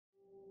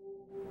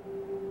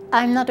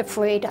I'm not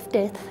afraid of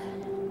death.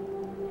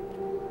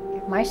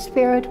 My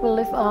spirit will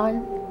live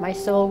on, my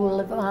soul will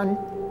live on.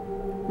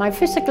 My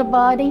physical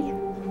body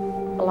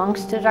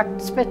belongs to Dr.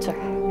 Spitzer.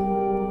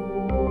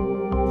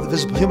 The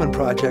Visible Human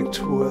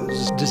Project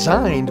was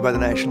designed by the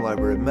National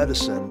Library of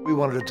Medicine. We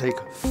wanted to take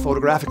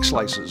photographic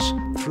slices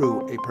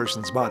through a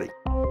person's body.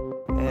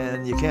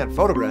 And you can't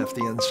photograph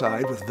the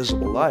inside with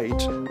visible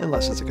light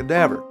unless it's a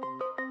cadaver.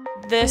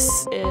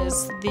 This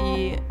is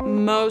the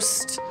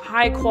most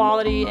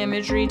high-quality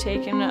imagery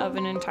taken of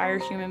an entire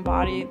human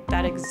body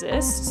that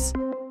exists.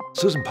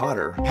 Susan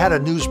Potter had a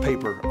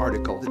newspaper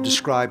article that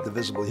described the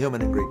visible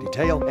human in great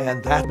detail,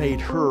 and that made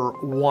her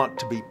want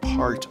to be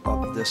part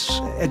of this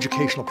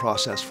educational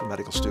process for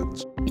medical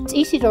students. It's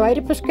easy to write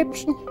a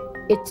prescription.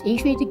 It's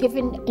easy to give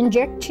an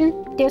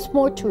injection. There's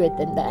more to it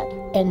than that.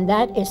 And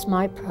that is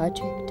my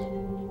project,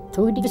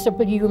 through the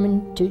visible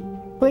human, to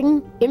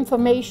bring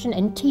information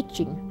and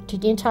teaching to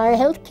the entire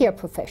healthcare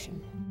profession.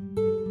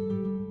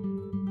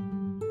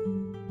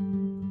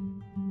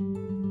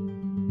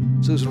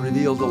 Susan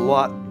revealed a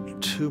lot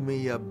to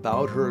me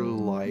about her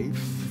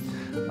life.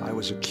 I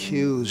was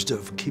accused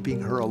of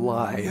keeping her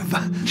alive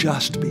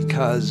just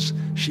because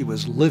she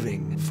was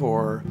living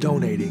for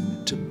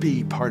donating to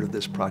be part of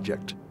this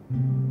project.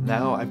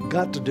 Now I've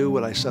got to do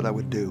what I said I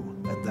would do,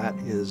 and that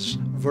is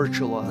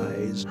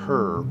virtualize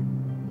her,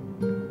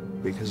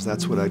 because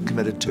that's what I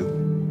committed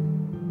to.